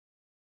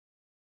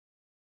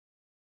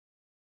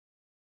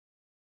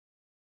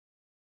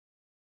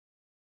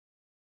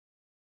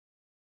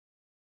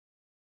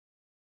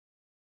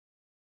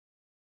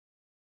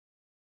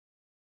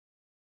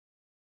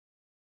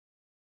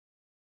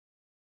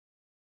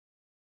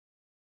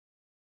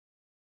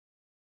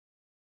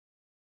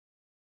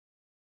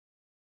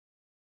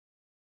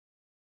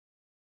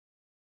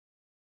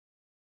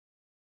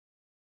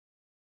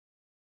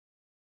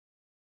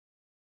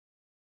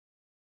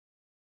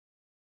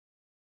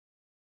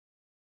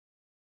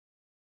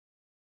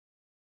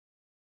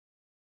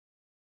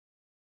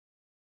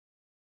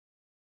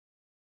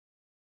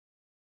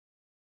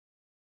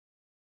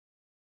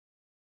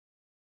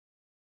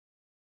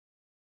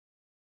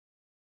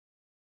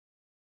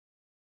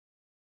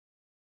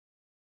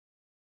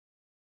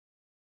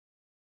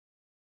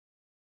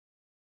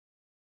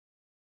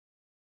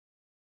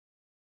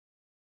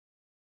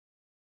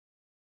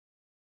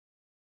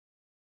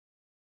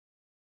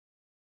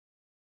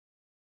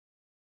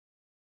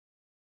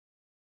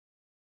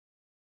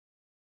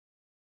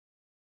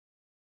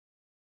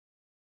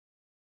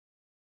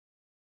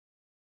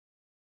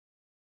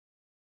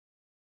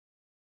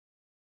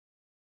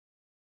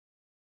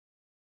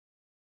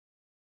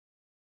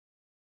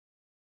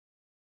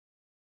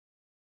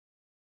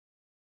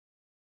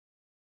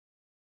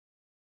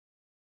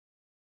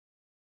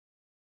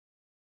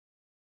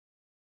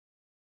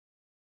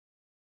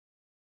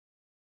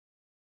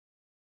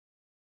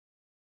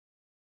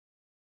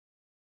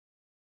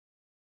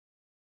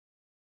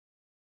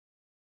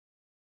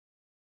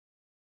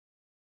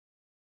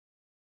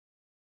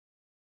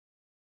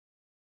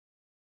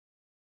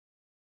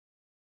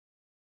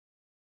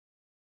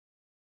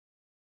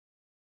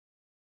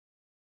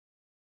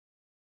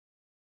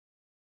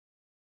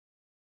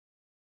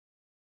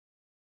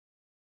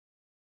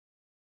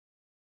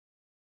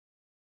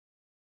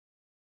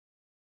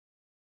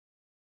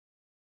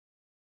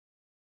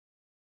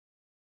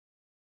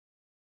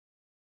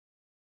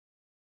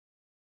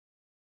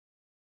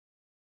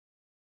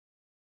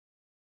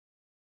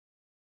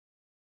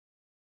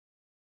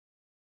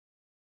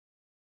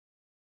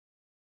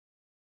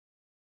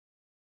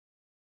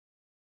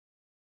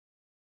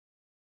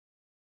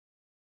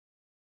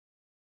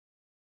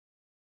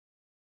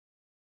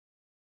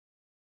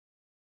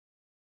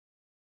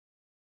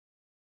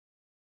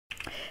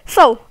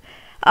So,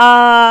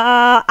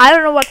 I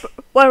don't know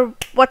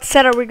what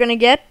set are we gonna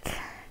get.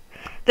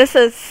 This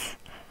is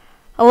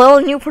a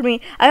little new for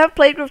me. I have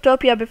played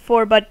Growtopia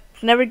before, but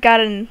never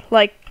gotten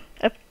like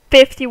a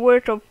 50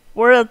 worth of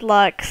word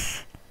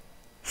locks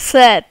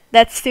set.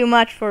 That's too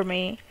much for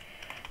me.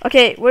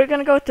 Okay, we're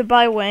gonna go to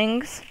buy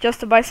wings,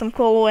 just to buy some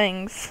cool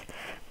wings,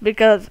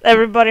 because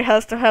everybody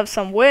has to have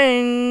some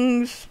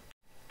wings.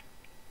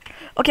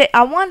 Okay,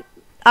 I'm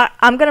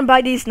gonna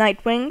buy these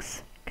night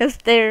wings, cause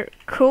they're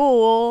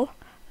cool.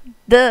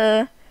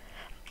 Duh.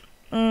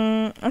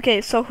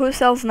 Okay, so who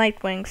sells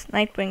night wings?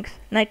 Night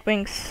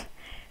wings.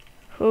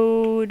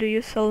 Who do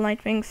you sell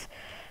night wings?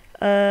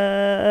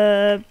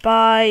 Buy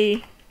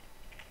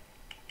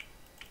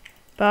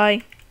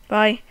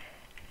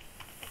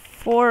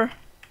 4.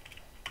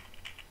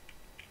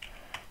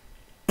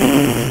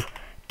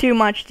 Too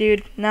much,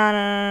 dude.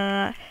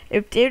 Nah.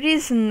 If they're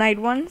these night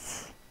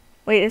ones,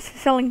 wait, is he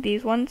selling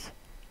these ones?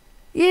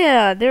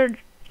 Yeah, they're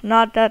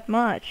not that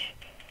much.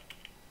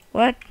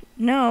 What?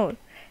 No,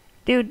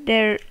 dude,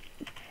 the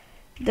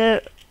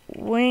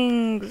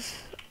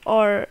wings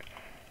are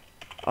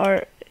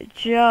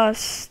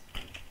just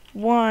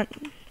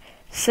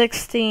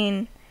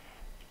 116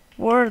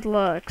 word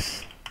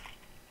looks.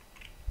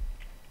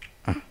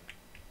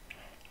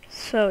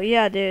 So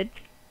yeah, dude,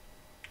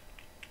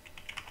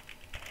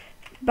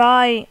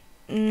 buy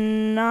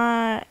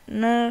night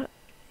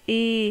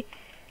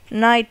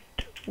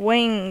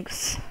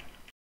wings.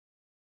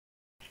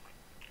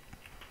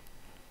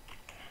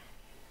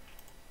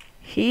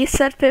 He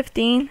said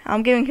 15.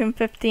 I'm giving him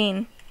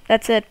 15.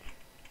 That's it.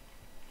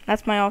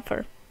 That's my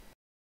offer.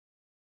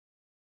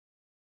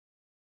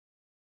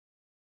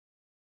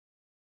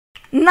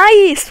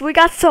 Nice! We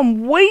got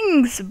some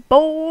wings,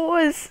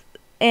 boys!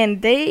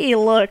 And they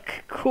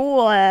look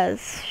cool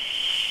as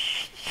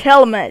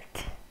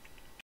helmet.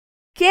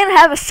 Can't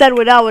have a set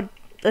without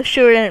a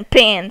shirt and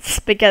pants,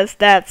 because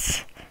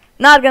that's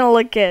not gonna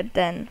look good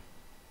then.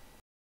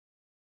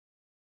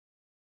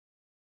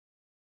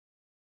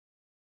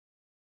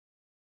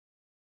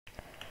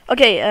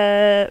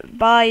 Okay,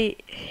 buy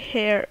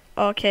hair.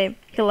 Okay,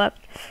 he left.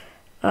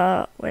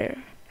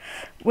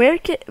 Where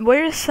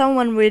is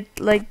someone with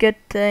like good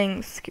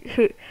things?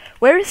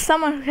 Where is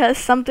someone who has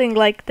something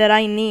like that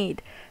I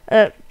need?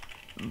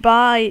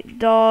 Buy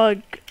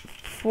dog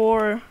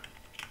for.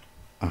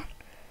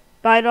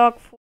 Buy dog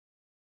for.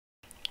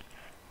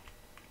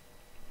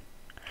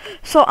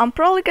 So I'm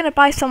probably gonna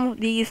buy some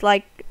of these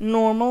like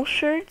normal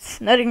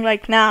shirts. Nothing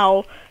like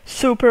now,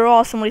 super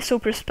awesomely,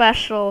 super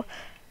special.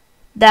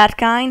 That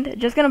kind.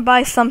 Just gonna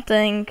buy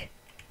something,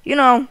 you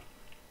know,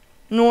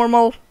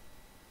 normal.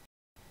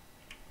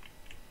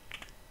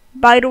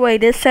 By the way,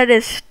 this set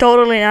is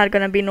totally not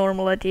gonna be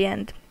normal at the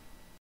end.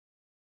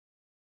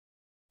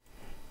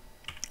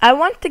 I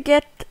want to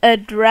get a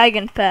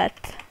dragon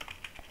pet.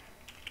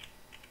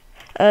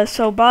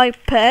 So buy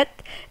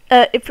pet.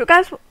 If you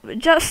guys,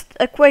 just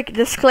a quick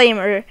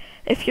disclaimer,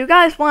 if you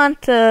guys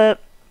want to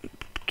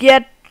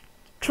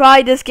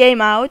try this game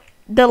out,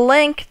 the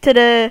link to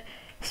the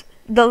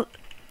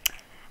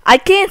I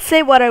can't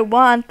say what I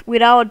want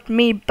without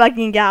me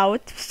bugging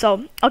out,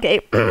 so, okay.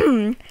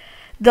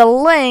 The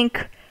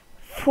link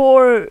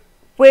for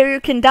where you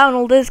can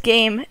download this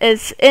game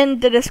is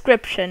in the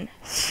description.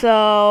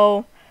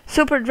 So,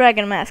 Super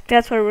Dragon Mask,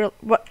 that's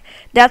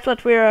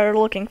what we are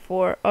looking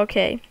for,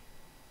 okay.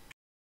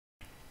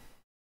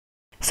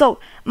 So,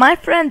 my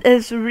friend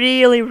is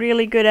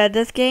really good at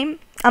this game.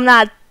 I'm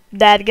not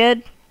that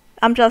good.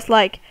 I'm just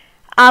like,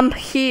 I'm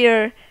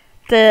here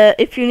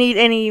if you need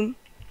any,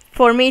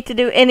 for me to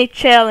do any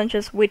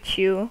challenges with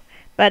you,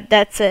 but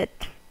that's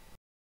it.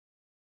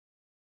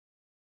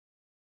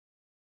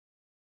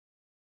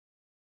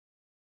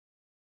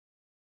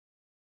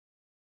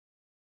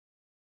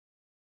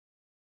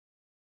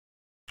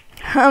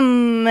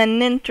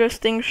 An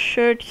interesting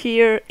shirt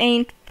here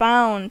ain't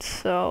found,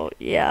 so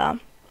yeah.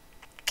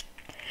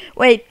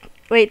 Wait.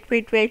 I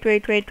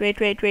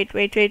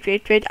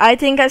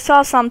think I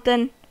saw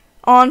something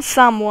on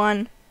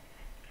someone.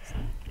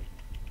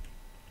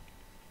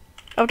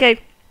 Okay,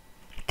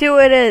 2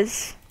 it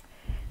is.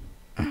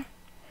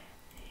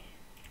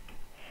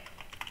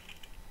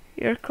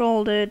 You're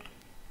cool, dude.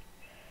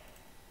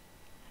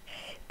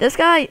 This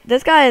guy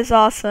is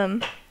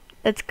awesome.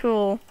 It's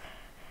cool.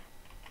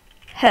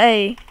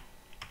 Hey,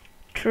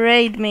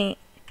 trade me.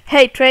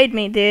 Hey, trade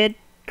me, dude.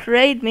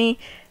 Trade me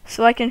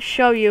so I can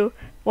show you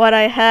what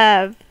I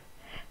have.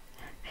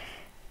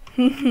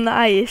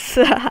 Nice.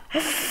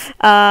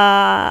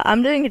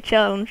 I'm doing a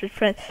challenge with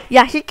friends.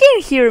 Yeah, he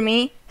can't hear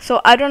me, so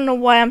I don't know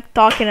why I'm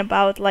talking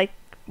about like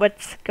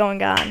what's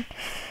going on.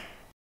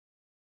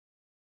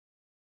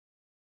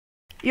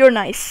 You're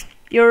nice.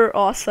 You're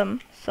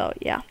awesome. So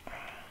yeah.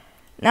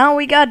 Now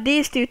we got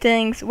these 2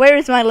 things. Where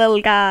is my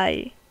little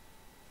guy?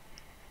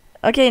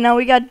 Okay, now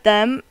we got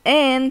them,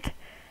 and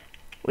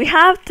we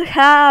have to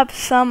have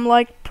some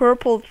like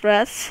purple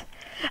dress.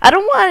 I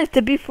don't want it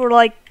to be for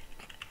like,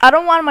 I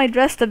don't want my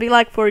dress to be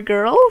like for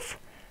girls.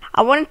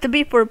 I want it to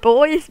be for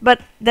boys, but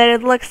that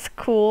it looks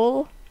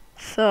cool.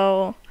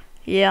 So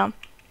yeah.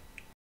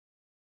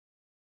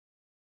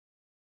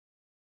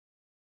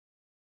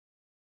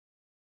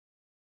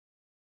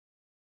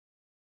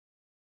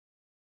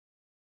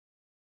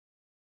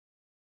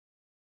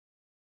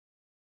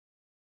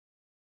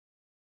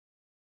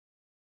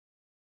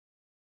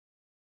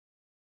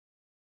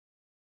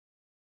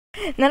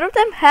 None of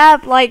them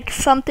have like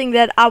something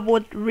that I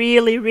would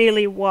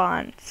really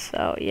want.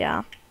 So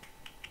yeah.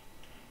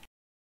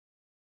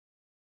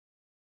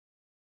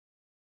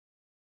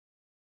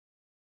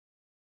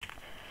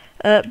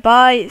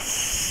 Buy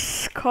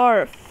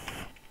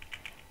scarf.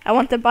 I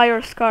want to buy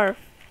your scarf.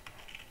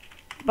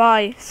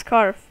 Buy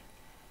scarf.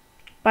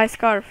 Buy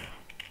scarf.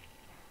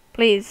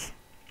 Please.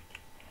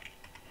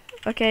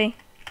 Okay.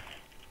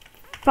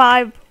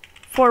 5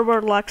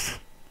 forward locks.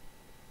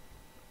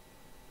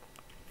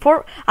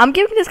 4. I'm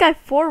giving this guy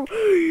 4.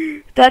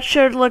 That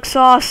shirt looks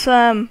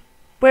awesome.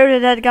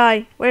 Where's that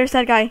guy?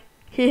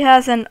 He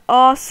has an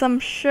awesome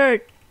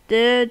shirt,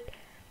 dude.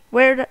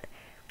 Where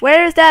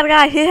is that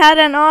guy? He had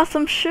an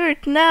awesome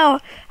shirt. No,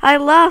 I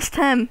lost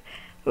him.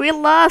 We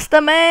lost the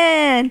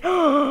man.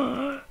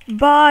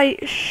 Buy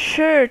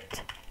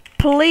shirt,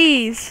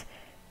 please.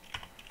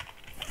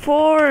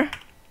 4.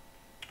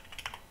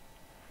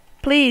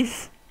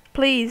 Please.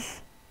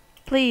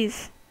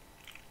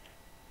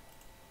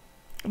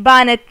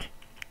 Buying it.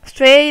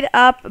 Straight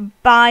up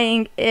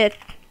buying it.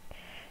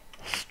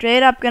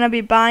 Straight up gonna be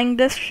buying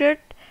this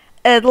shirt.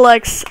 It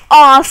looks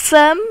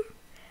awesome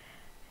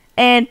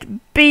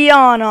and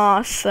beyond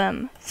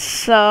awesome.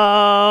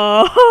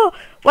 So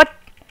what?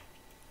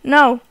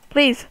 No,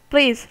 please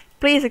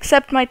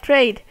accept my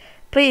trade.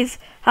 Please.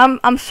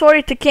 I'm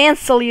sorry to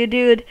cancel you,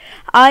 dude.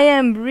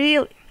 I'm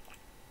really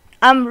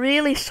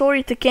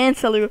sorry to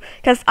cancel you,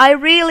 cause I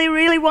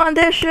really want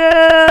this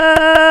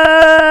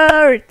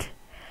shirt.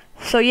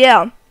 So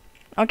yeah,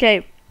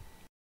 okay.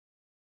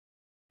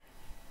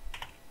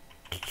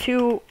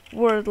 2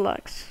 word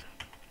locks.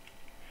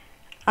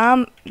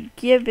 I'm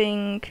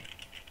giving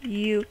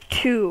you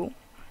 2.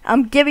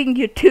 I'm giving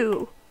you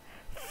 2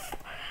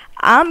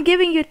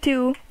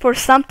 for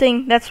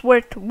something that's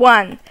worth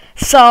 1.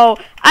 So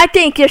I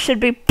think you should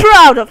be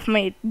proud of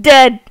me,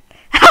 dude.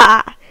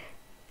 Ha!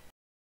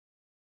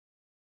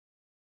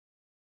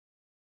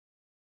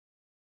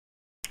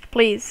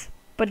 Please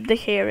put the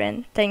hair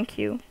in. Thank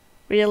you.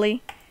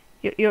 Really,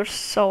 you're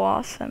so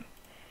awesome.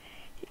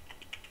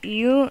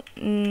 You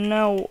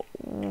know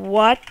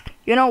what?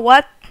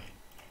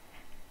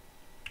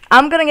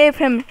 I'm gonna give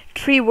him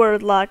 3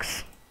 word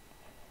locks.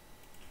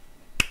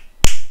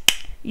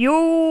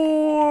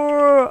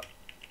 You're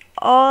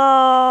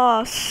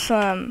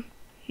awesome.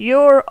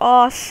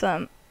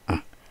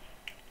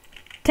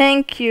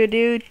 Thank you,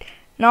 dude.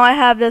 Now I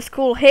have this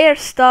cool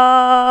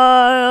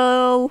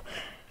hairstyle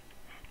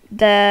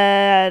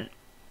that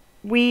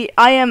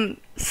I am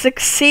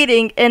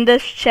succeeding in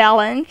this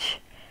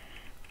challenge.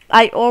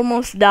 I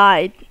almost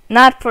died.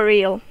 Not for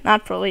real.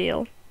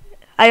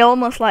 I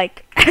almost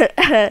like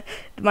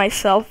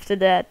myself to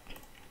death.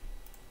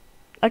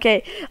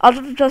 Okay,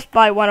 I'll just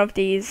buy one of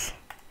these.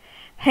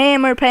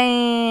 Hammer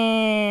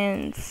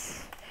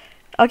pants.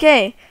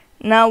 Okay,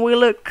 now we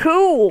look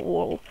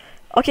cool.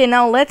 Okay,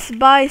 now let's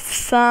buy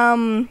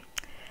some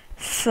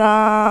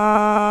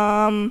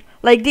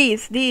like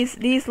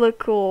these look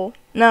cool.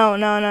 No,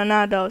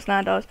 not those.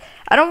 I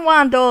don't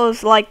want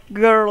those like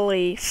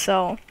girly,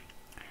 so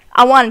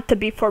I want it to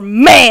be for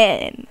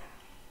men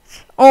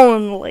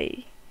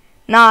only,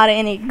 not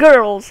any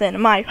girls in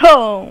my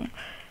home.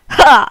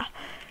 Ha!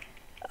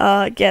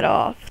 Get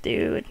off,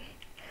 dude.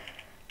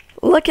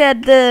 Look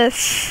at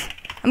this.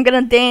 I'm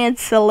gonna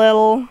dance a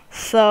little.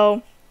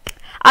 So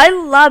I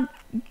love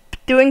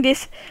doing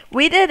this.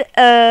 We did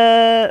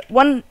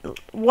one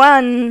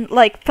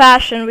like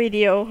fashion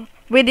video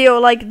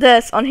like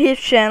this on his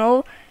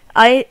channel.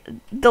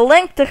 The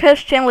link to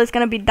his channel is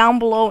gonna be down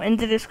below in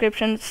the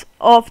descriptions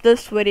of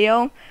this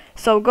video,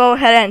 so go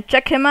ahead and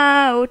check him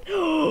out.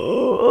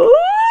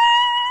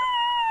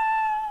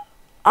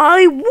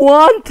 I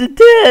want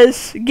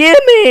this.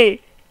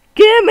 Gimme.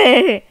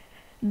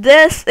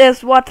 This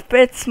is what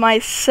fits my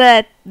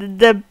set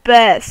the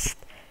best.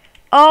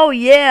 Oh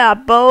yeah,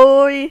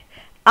 boy.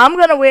 I'm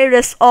gonna wear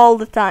this all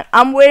the time.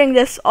 I'm wearing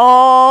this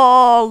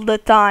all the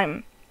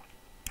time.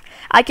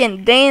 I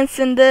can dance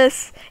in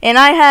this, and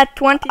I had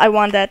 20. I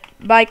want that.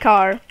 Buy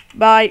car.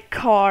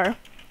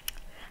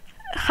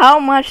 How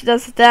much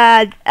does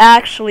that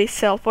actually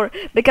sell for?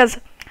 Because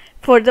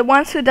for the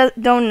ones who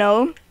don't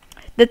know,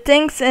 the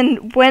things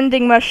in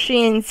vending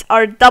machines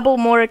are double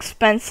more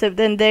expensive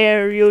than they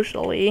are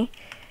usually.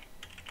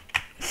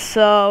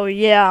 So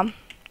yeah,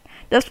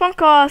 this one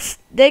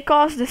they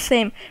cost the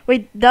same.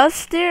 Wait,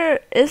 is there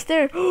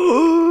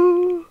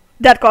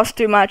that costs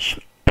too much.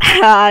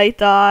 I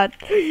thought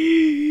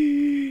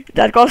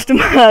that cost too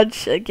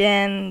much.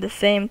 Again, the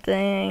same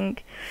thing.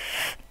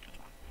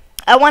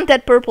 I want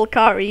that purple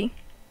curry.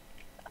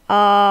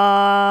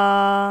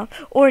 Or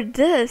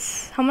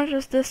this. How much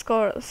does this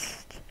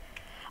cost?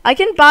 I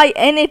can buy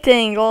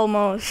anything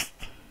almost.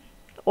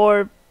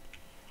 Or,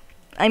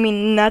 I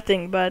mean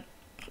nothing, but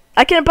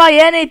I can buy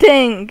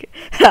anything.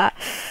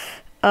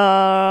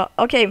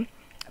 Okay.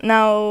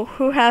 Now,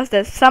 who has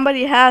this?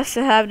 Somebody has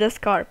to have this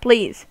car.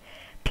 Please.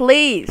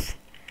 Please.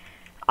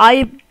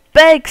 I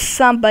beg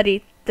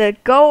somebody to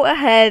go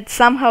ahead,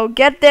 somehow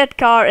get that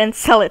car and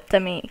sell it to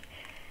me.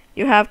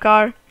 You have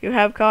car? You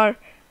have car?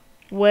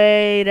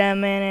 Wait a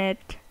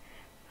minute.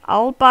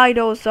 I'll buy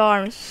those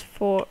arms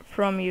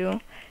from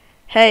you.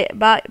 Hey,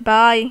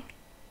 bye.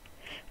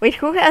 Wait,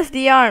 who has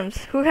the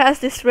arms? Who has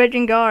these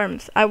raging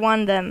arms? I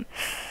want them.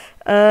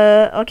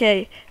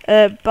 Okay.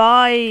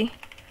 Buy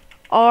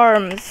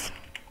arms.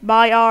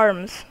 Buy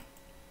arms.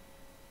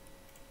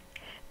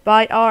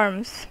 Buy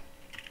arms.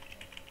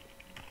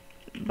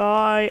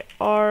 Buy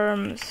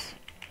arms.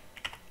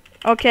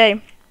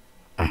 Okay.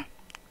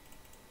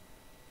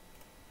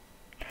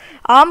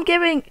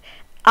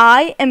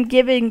 I am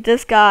giving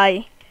this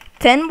guy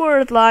 10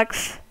 word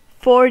locks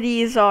for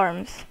these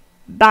arms.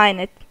 Buying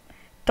it.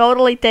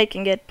 Totally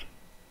taking it.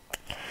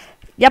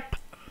 Yep.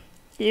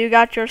 You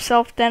got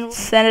yourself 10.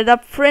 Send it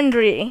up,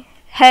 friendly.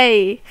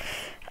 Hey.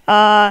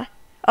 Oh,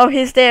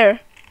 he's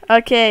there.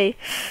 Okay.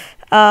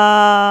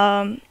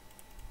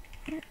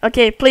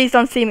 Okay, please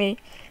don't see me.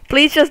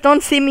 Please just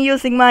don't see me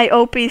using my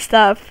OP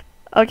stuff.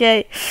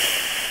 Okay.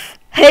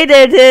 Hey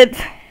there, dude.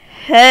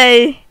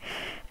 Hey.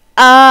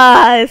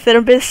 It's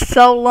been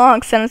so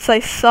long since I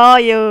saw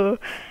you.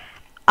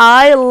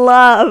 I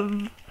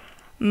love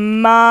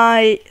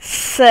my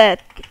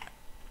set.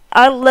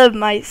 I love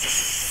my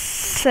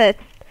set.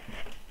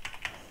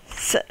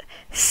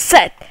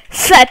 Set.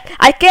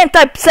 I can't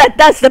type set.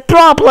 That's the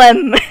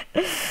problem.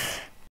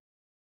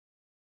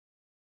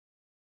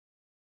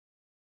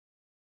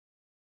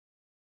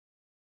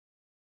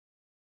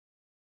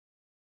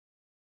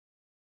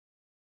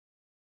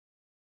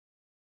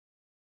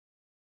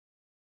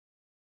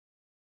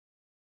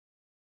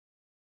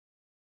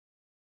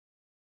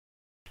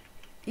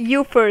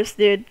 You first,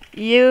 dude.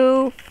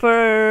 You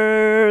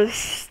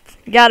first.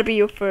 Gotta be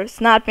you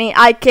first, not me.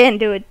 I can't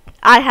do it.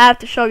 I have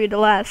to show you the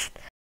last.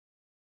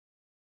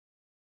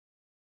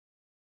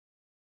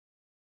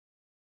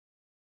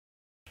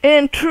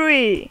 In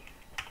 3,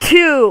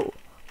 2,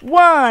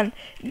 1,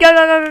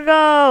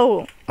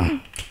 go!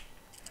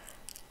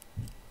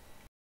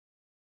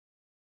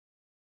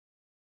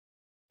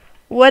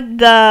 What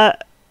the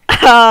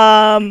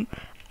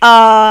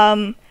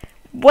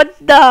what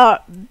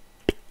the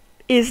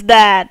is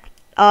that?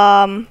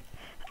 Okay,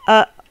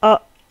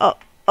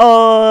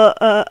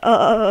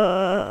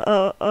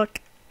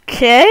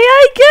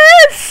 I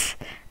guess.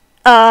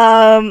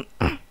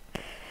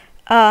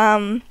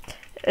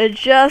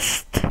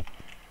 Just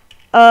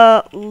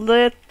a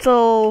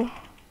little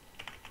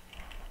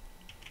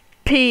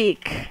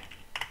peek.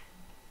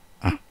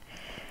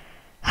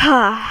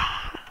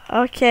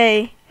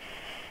 Okay.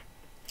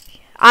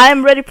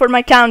 I'm ready for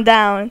my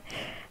countdown.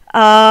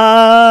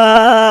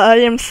 I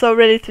am so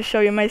ready to show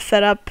you my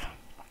setup.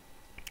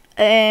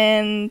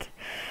 And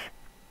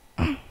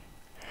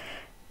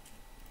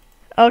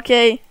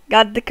okay,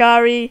 got the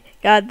carry,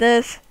 got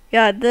this,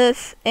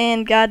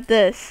 and got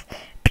this.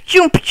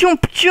 Pachum, pachum,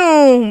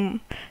 pachum.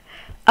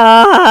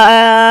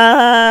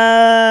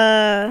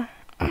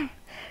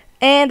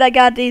 And I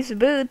got these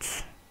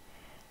boots.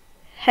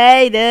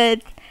 Hey,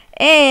 dude.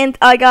 And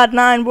I got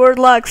 9 word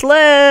locks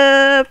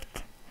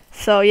left.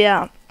 So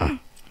yeah.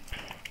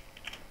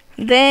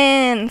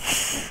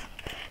 Dance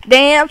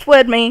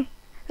with me.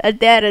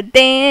 Dance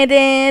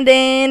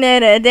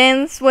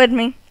with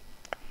me.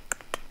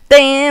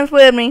 Dance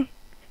with me.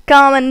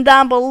 Comment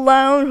down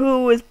below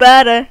who is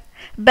better.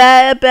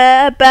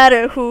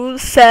 Better. Who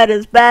said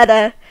is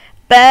better.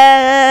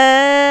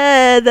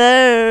 Better.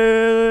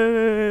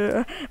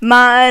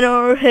 Mine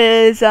or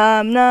his,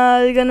 I'm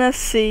not gonna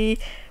see.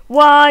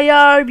 Why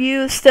are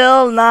you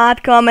still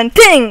not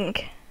commenting?